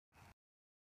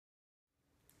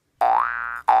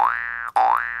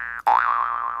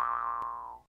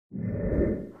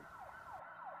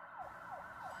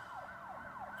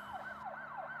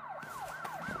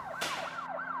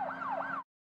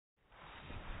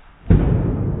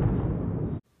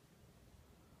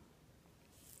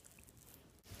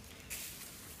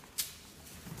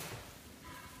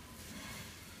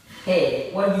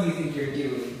Hey, what do you think you're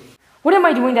doing? What am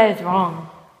I doing that is wrong?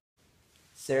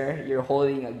 Sir, you're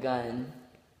holding a gun.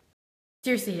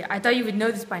 Seriously, I thought you would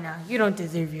know this by now. You don't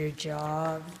deserve your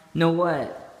job. Know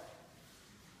what?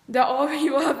 That all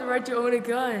people have the right to own a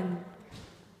gun.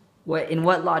 In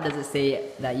what law does it say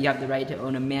that you have the right to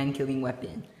own a man-killing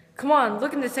weapon? Come on,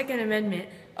 look in the Second Amendment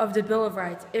of the Bill of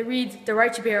Rights. It reads, the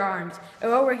right to bear arms, a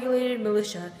well-regulated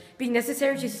militia, being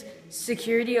necessary to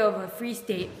security of a free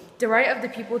state, the right of the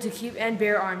people to keep and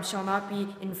bear arms shall not be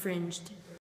infringed.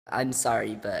 I'm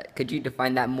sorry, but could you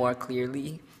define that more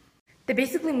clearly? That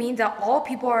basically means that all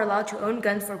people are allowed to own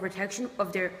guns for protection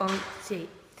of their own state,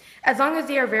 as long as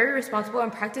they are very responsible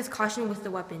and practice caution with the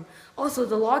weapon. Also,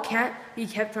 the law can't be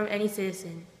kept from any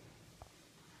citizen.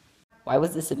 Why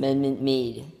was this amendment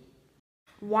made?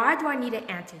 Why do I need to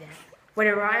answer that?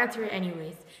 Whatever, I answer it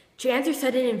anyways. To answer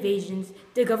sudden invasions,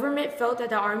 the government felt that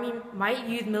the army might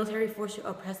use military force to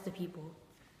oppress the people.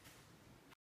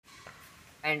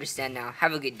 I understand now.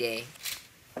 Have a good day.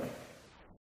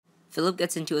 Philip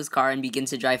gets into his car and begins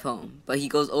to drive home, but he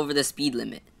goes over the speed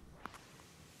limit.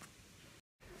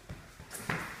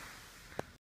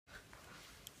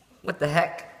 What the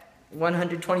heck?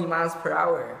 120 miles per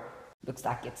hour. Looks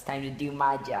like it's time to do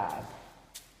my job.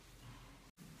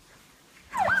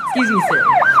 Excuse me, sir.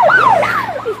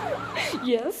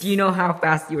 Yes? Do you know how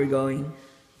fast you were going?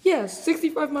 Yes,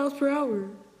 65 miles per hour.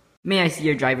 May I see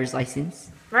your driver's license?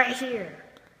 Right here.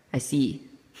 I see.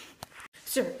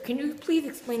 Sir, can you please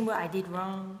explain what I did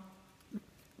wrong?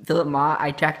 Phillip Ma,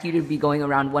 I tracked you to be going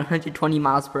around 120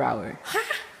 miles per hour.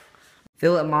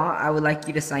 Phillip Ma, I would like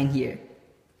you to sign here.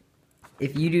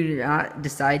 If you do not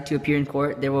decide to appear in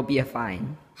court, there will be a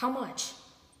fine. How much?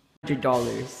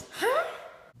 $100. Huh?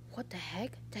 What the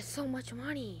heck? That's so much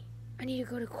money. I need to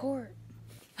go to court.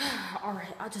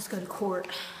 Alright, I'll just go to court.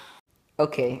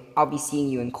 Okay, I'll be seeing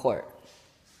you in court.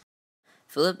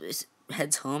 Philip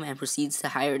heads home and proceeds to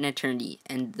hire an attorney,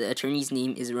 and the attorney's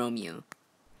name is Romeo.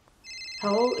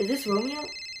 Hello, is this Romeo?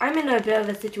 I'm in a bit of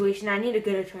a situation. I need a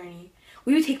good attorney.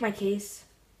 Will you take my case?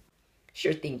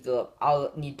 Sure thing, Philip.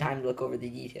 I'll need time to look over the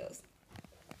details.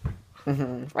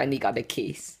 Finally got a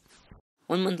case.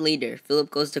 1 month later,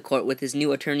 Philip goes to court with his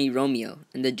new attorney Romeo,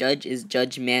 and the judge is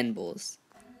Judge Manbowles.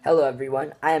 Hello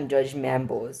everyone, I am Judge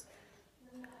Manbowles.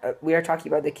 We are talking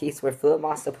about the case where Phillip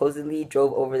Ma supposedly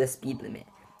drove over the speed limit.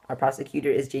 Our prosecutor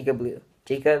is Jacob Blue.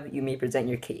 Jacob, you may present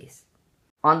your case.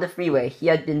 On the freeway, he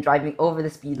had been driving over the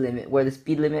speed limit, where the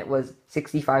speed limit was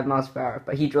 65 miles per hour,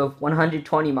 but he drove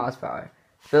 120 miles per hour.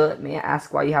 Philip, may I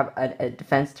ask why you have a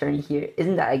defense attorney here?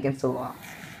 Isn't that against the law?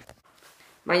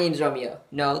 My name's Romeo.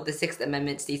 No, the Sixth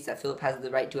Amendment states that Philip has the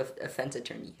right to a defense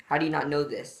attorney. How do you not know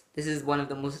this? This is one of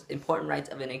the most important rights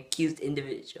of an accused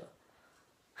individual.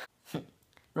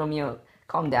 Romeo,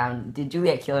 calm down. Did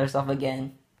Juliet kill herself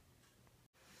again?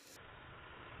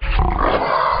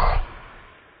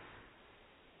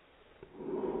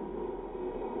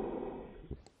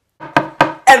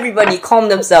 Everybody calm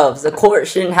themselves. The court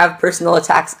shouldn't have personal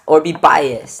attacks or be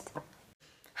biased.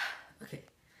 Okay.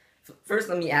 First,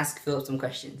 let me ask Philip some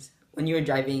questions. When you were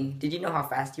driving, did you know how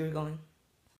fast you were going?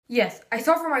 Yes, I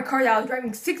saw from my car that I was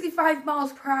driving 65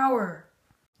 miles per hour.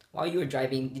 While you were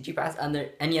driving, did you pass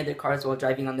any other cars while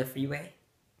driving on the freeway?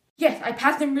 Yes, I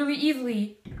passed them really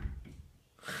easily.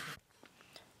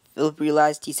 Philip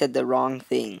realized he said the wrong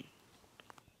thing.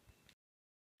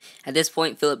 At this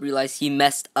point, Philip realized he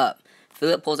messed up.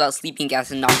 Philip pulls out sleeping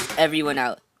gas and knocks everyone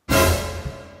out.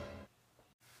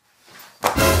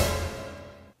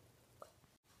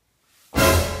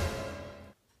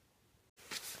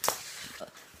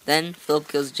 Then, Philip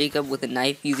kills Jacob with a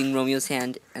knife using Romeo's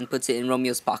hand and puts it in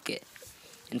Romeo's pocket,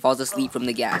 and falls asleep from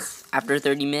the gas. After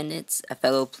 30 minutes, a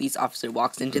fellow police officer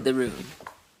walks into the room.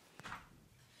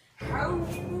 Help!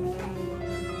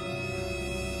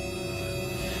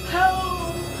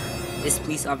 This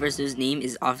police officer's name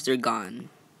is Officer Gon.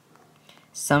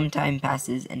 Some time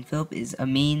passes and Philip is a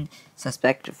main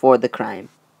suspect for the crime.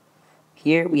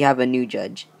 Here we have a new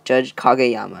judge, Judge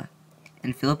Kageyama,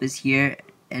 and Philip is here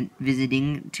and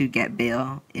visiting to get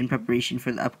bail in preparation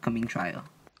for the upcoming trial.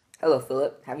 Hello,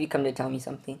 Philip. Have you come to tell me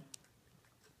something?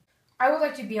 I would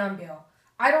like to be on bail.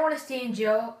 I don't want to stay in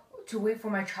jail to wait for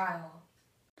my trial.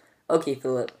 Okay,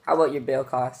 Philip. How about your bail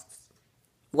costs?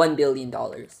 $1 billion.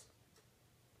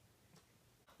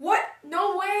 What?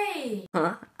 No way!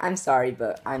 Huh? I'm sorry,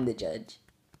 but I'm the judge.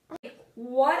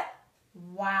 What?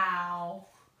 Wow.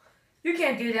 You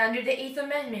can't do that under the 8th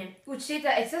Amendment, which states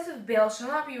that excessive bail shall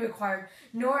not be required,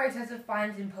 nor excessive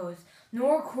fines imposed,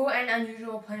 nor cruel and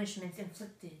unusual punishments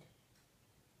inflicted.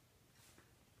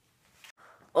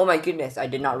 Oh my goodness, I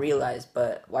did not realize,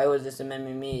 but why was this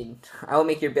amendment made? I will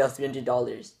make your bail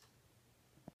 $300.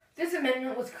 This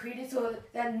amendment was created so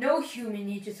that no human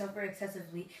need to suffer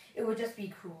excessively. It would just be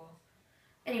cruel.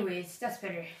 Anyways, that's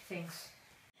better. Thanks.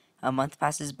 A month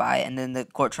passes by and then the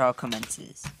court trial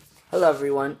commences. Hello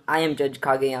everyone, I am Judge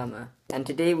Kageyama, and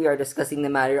today we are discussing the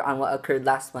matter on what occurred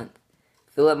last month.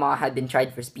 Phillip Ma had been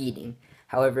tried for speeding.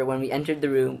 However, when we entered the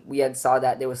room, we had saw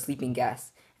that there was sleeping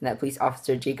gas, and that police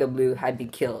officer Jacob Liu had been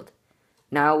killed.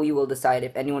 Now we will decide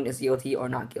if anyone is guilty or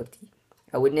not guilty.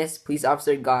 A witness, police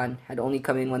officer Gon, had only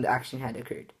come in when the action had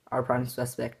occurred. Our prime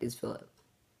suspect is Phillip.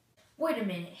 Wait a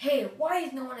minute. Hey, why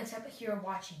is no one except here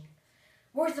watching?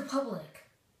 Where's the public?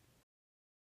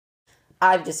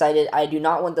 I've decided I do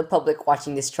not want the public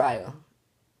watching this trial.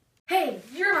 Hey,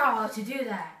 you're not allowed to do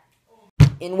that.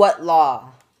 In what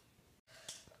law?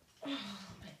 Oh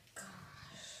my gosh.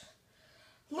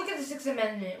 Look at the Sixth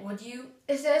Amendment, would you?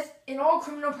 It says, in all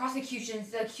criminal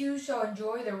prosecutions, the accused shall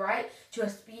enjoy the right to a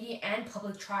speedy and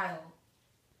public trial.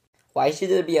 Why should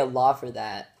there be a law for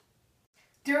that?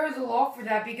 There is a law for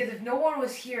that because if no one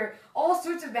was here, all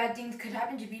sorts of bad things could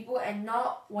happen to people and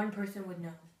not one person would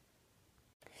know.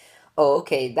 Oh,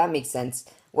 okay, that makes sense.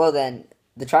 Well then,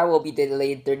 the trial will be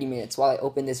delayed 30 minutes while I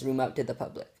open this room up to the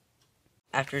public.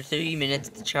 After 30 minutes,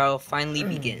 the trial finally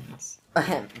begins.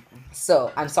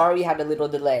 So, I'm sorry we had a little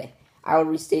delay. I will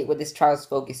restate what this trial's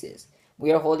focus is.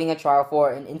 We are holding a trial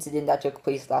for an incident that took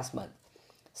place last month.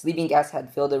 Sleeping gas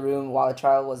had filled the room while a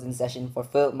trial was in session for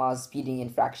Phillip Ma's speeding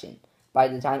infraction. By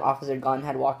the time Officer Gon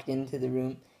had walked into the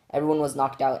room, everyone was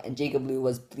knocked out and Jacob Liu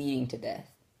was bleeding to death.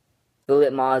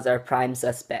 Phillip Ma is our prime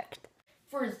suspect.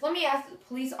 First, let me ask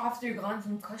Police Officer Gon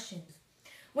some questions.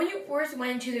 When you first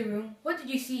went into the room, what did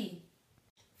you see?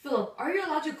 Philip, are you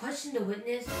allowed to question the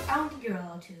witness? I don't think you're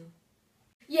allowed to.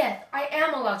 Yes, I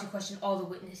am allowed to question all the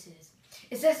witnesses.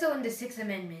 It says so in the Sixth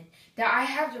Amendment, that I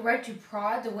have the right to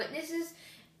prod the witnesses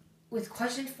with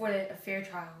questions for a fair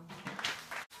trial.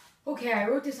 Okay, I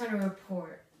wrote this on a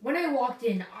report. When I walked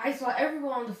in, I saw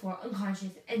everyone on the floor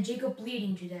unconscious and Jacob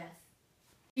bleeding to death.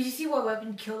 Did you see what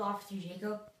weapon killed Officer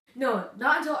Jacob? No,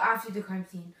 not until after the crime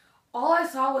scene. All I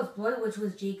saw was blood, which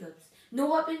was Jacob's. No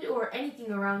weapon or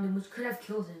anything around him which could have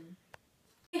killed him.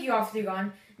 Thank you, Officer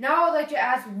Gon. Now I'd like to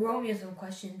ask Romeo some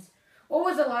questions. What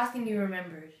was the last thing you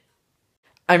remembered?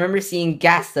 I remember seeing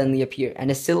gas suddenly appear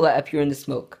and a silhouette appear in the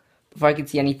smoke. Before I could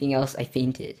see anything else, I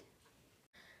fainted.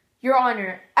 Your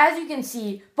Honor, as you can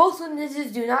see, both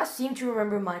witnesses do not seem to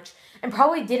remember much and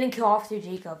probably didn't kill Officer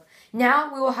Jacob.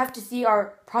 Now we will have to see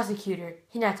our prosecutor,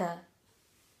 Hinata.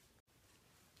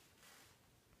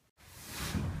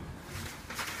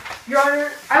 Your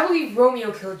Honor, I believe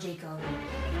Romeo killed Jacob.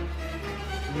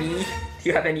 Me? Do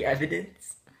you have any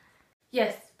evidence?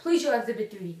 Yes, please show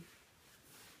Exhibit 3.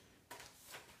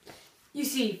 You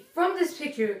see, from this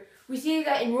picture, we see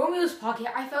that in Romeo's pocket,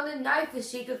 I found a knife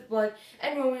with Jacob's blood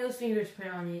and Romeo's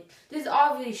fingerprint on it. This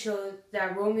obviously shows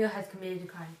that Romeo has committed the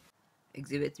crime.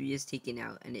 Exhibit 3 is taken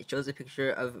out, and it shows a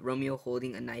picture of Romeo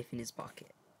holding a knife in his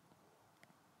pocket.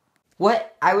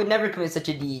 What? I would never commit such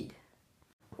a deed.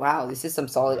 Wow, this is some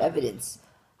solid evidence.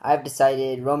 I have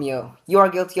decided, Romeo, you are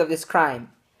guilty of this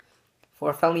crime. For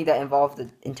a felony that involved the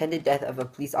intended death of a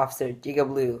police officer,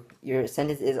 Jacob Liu, your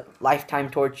sentence is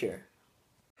lifetime torture.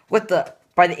 What the?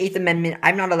 By the 8th Amendment,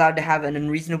 I'm not allowed to have an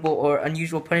unreasonable or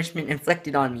unusual punishment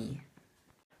inflicted on me.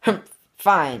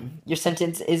 Fine. Your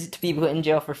sentence is to be put in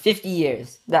jail for 50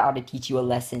 years. That ought to teach you a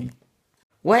lesson.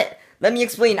 What? Let me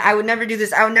explain. I would never do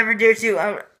this. I would never dare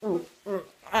to.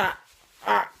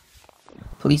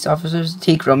 Police officers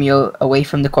take Romeo away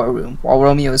from the courtroom while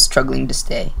Romeo is struggling to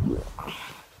stay.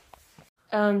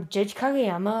 Judge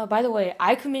Kageyama, by the way,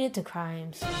 I committed the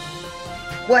crimes.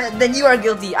 What? Then you are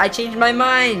guilty. I changed my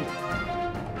mind.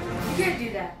 You can't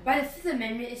do that. By the Fifth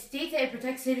Amendment, it states that it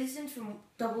protects citizens from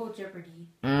double jeopardy.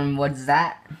 What's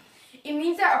that? It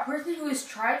means that a person who is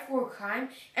tried for a crime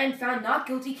and found not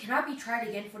guilty cannot be tried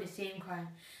again for the same crime.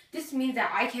 This means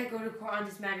that I can't go to court on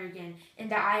this matter again,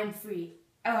 and that I am free.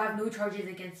 I will have no charges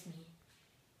against me.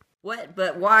 What?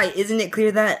 But why? Isn't it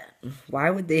clear that... Why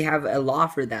would they have a law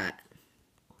for that?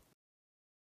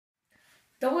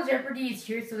 Double jeopardy is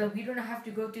here so that we don't have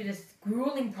to go through this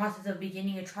grueling process of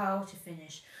beginning a trial to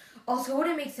finish. Also, it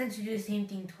wouldn't make sense to do the same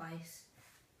thing twice.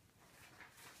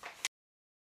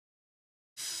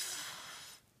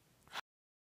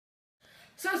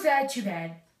 So sad, too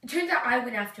bad. It turns out I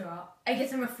win after all. I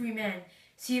guess I'm a free man.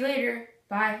 See you later.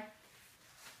 Bye.